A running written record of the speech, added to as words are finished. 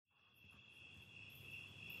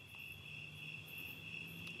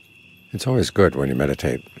It's always good when you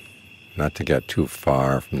meditate not to get too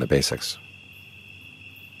far from the basics.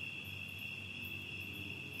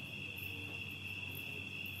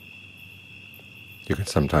 You can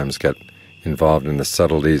sometimes get involved in the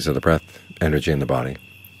subtleties of the breath, energy in the body.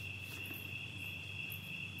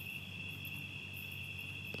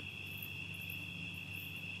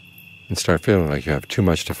 And start feeling like you have too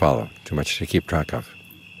much to follow, too much to keep track of.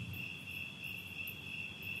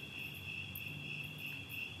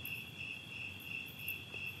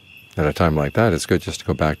 At a time like that, it's good just to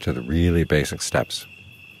go back to the really basic steps.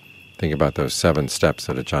 Think about those 7 steps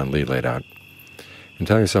that Ajahn Lee laid out, and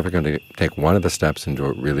tell yourself you're going to take one of the steps and do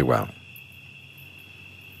it really well.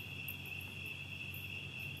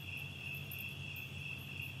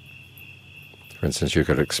 For instance, you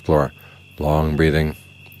could explore long breathing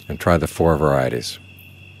and try the 4 varieties.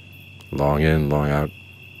 Long in, long out.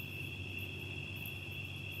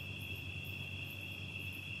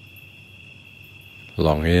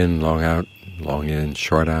 Long in, long out, long in,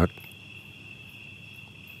 short out.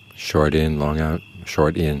 Short in, long out,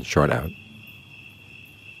 short in, short out.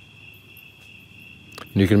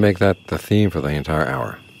 And you can make that the theme for the entire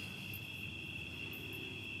hour.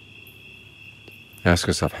 Ask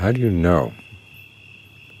yourself, how do you know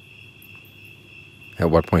at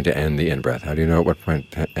what point to end the in-breath? How do you know at what point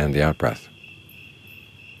to end the out-breath?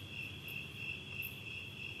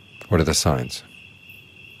 What are the signs?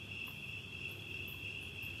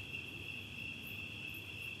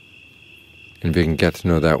 And if you can get to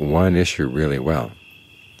know that one issue really well,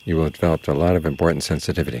 you will have developed a lot of important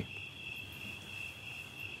sensitivity.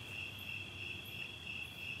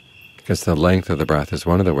 Because the length of the breath is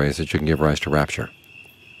one of the ways that you can give rise to rapture.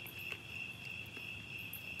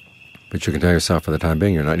 But you can tell yourself for the time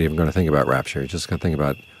being you're not even going to think about rapture, you're just going to think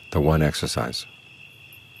about the one exercise.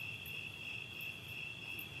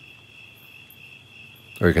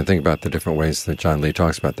 Or you can think about the different ways that Ajahn Lee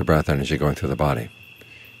talks about the breath energy going through the body.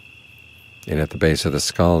 In at the base of the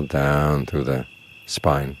skull, down through the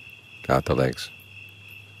spine, out the legs.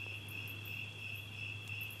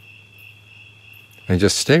 And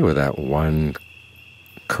just stay with that one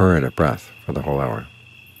current of breath for the whole hour.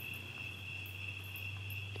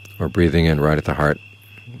 Or breathing in right at the heart,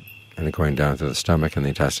 and then going down through the stomach and the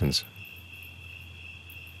intestines.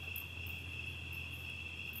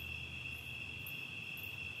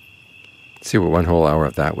 See what one whole hour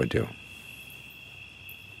of that would do.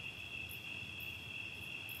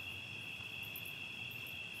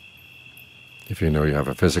 If you know you have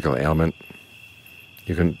a physical ailment,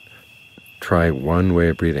 you can try one way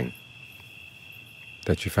of breathing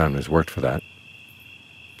that you found has worked for that.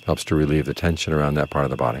 Helps to relieve the tension around that part of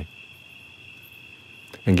the body.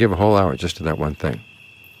 And give a whole hour just to that one thing.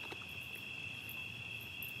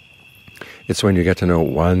 It's when you get to know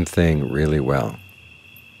one thing really well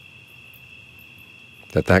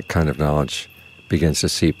that that kind of knowledge begins to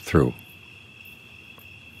seep through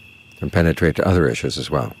and penetrate to other issues as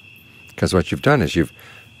well. Because what you've done is you've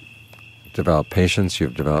developed patience,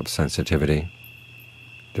 you've developed sensitivity,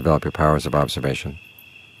 developed your powers of observation.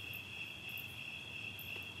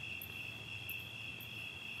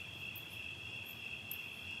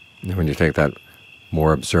 And when you take that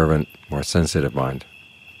more observant, more sensitive mind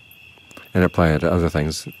and apply it to other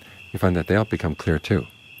things, you find that they all become clear too.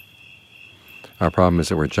 Our problem is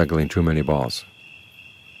that we're juggling too many balls,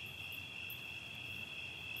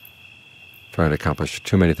 trying to accomplish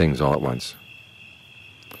too many things all at once.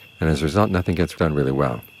 And as a result, nothing gets done really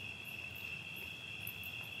well.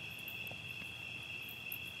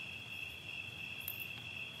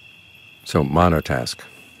 So monotask.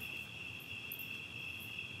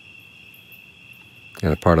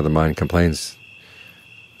 And a part of the mind complains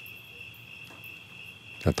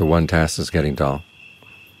that the one task is getting dull.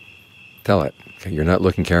 Tell it, okay, you're not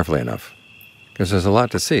looking carefully enough. Because there's a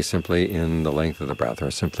lot to see simply in the length of the breath,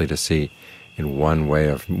 or simply to see in one way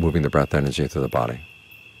of moving the breath energy through the body.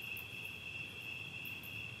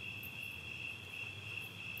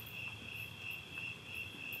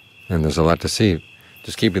 And there's a lot to see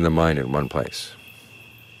just keeping the mind in one place.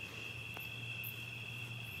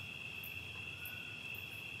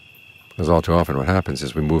 Because all too often what happens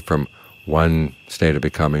is we move from one state of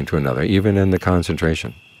becoming to another, even in the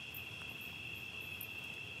concentration.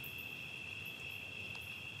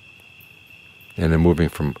 And then moving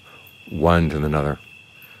from one to another,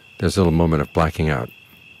 there's a little moment of blacking out.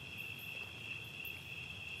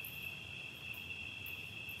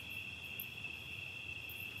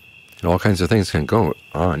 And all kinds of things can go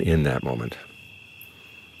on in that moment.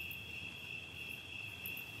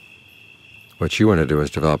 What you want to do is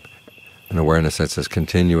develop an awareness that's as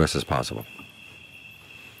continuous as possible.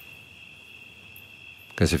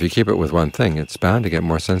 Because if you keep it with one thing, it's bound to get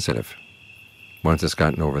more sensitive once it's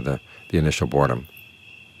gotten over the initial boredom.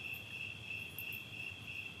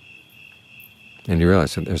 And you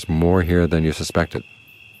realize that there's more here than you suspected.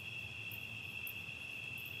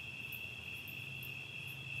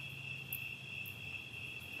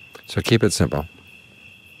 So keep it simple.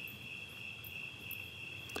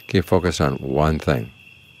 Keep focused on one thing.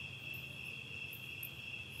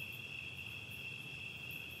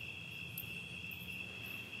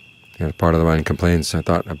 And part of the mind complains, I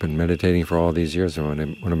thought I've been meditating for all these years,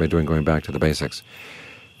 and what am I doing going back to the basics?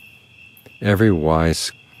 Every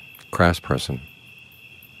wise craftsperson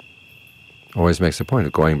always makes a point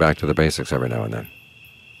of going back to the basics every now and then.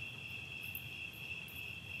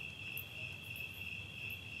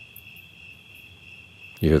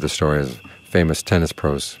 You hear the stories of famous tennis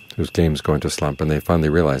pros whose games go into slump, and they finally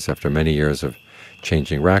realize after many years of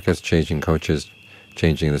changing rackets, changing coaches,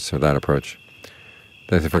 changing this or that approach,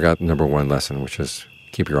 that they forgot the number one lesson, which is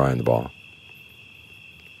keep your eye on the ball.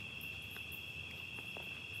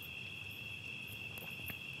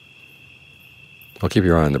 Well, keep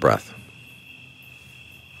your eye on the breath,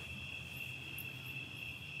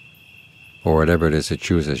 or whatever it is you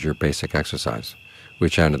choose as your basic exercise. We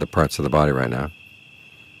chanted the parts of the body right now.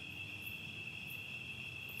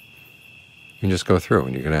 You can just go through,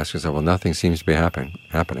 and you can ask yourself, well, nothing seems to be happening.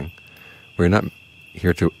 You're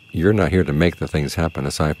not here to make the things happen,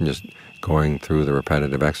 aside from just going through the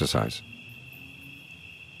repetitive exercise.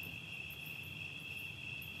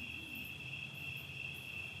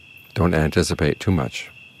 Don't anticipate too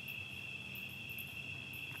much.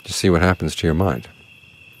 Just see what happens to your mind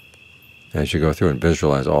as you go through and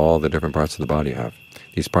visualize all the different parts of the body you have.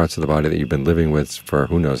 These parts of the body that you've been living with for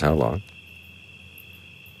who knows how long,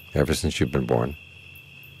 ever since you've been born.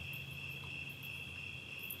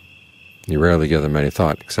 You rarely give them any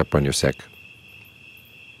thought, except when you're sick.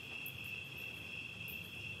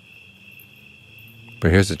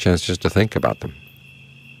 But here's a chance just to think about them.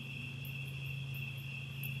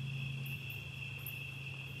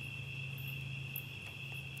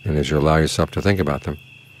 And as you allow yourself to think about them,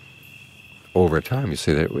 over time you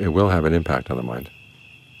see that it will have an impact on the mind.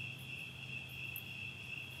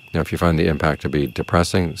 Now, if you find the impact to be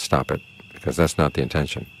depressing, stop it, because that's not the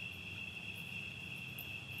intention.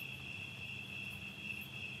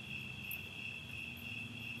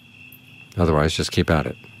 Otherwise, just keep at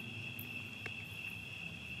it.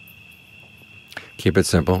 Keep it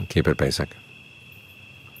simple, keep it basic.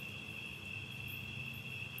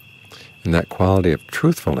 And that quality of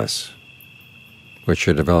truthfulness, which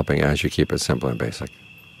you're developing as you keep it simple and basic,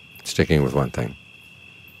 sticking with one thing,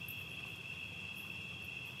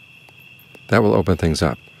 that will open things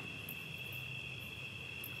up.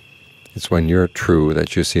 It's when you're true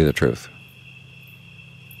that you see the truth.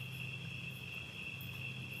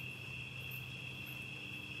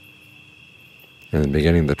 In the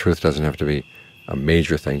beginning, the truth doesn't have to be a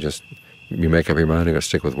major thing. Just you make up your mind to go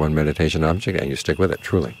stick with one meditation object, and you stick with it,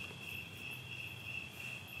 truly.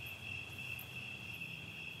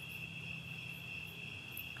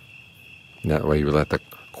 And that way you let the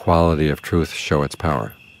quality of truth show its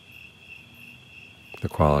power. The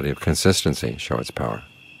quality of consistency show its power.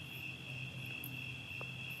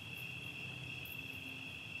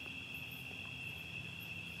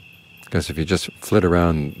 Because if you just flit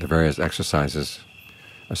around the various exercises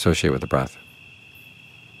associated with the breath,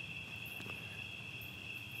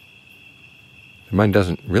 the mind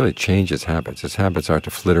doesn't really change its habits. Its habits are to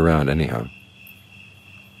flit around anyhow.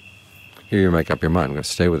 Here you make up your mind, I'm going to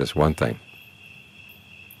stay with this one thing.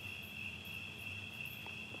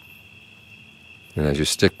 And as you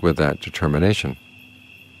stick with that determination,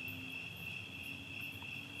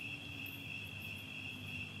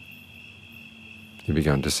 you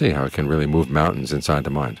begin to see how it can really move mountains inside the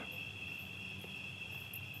mind.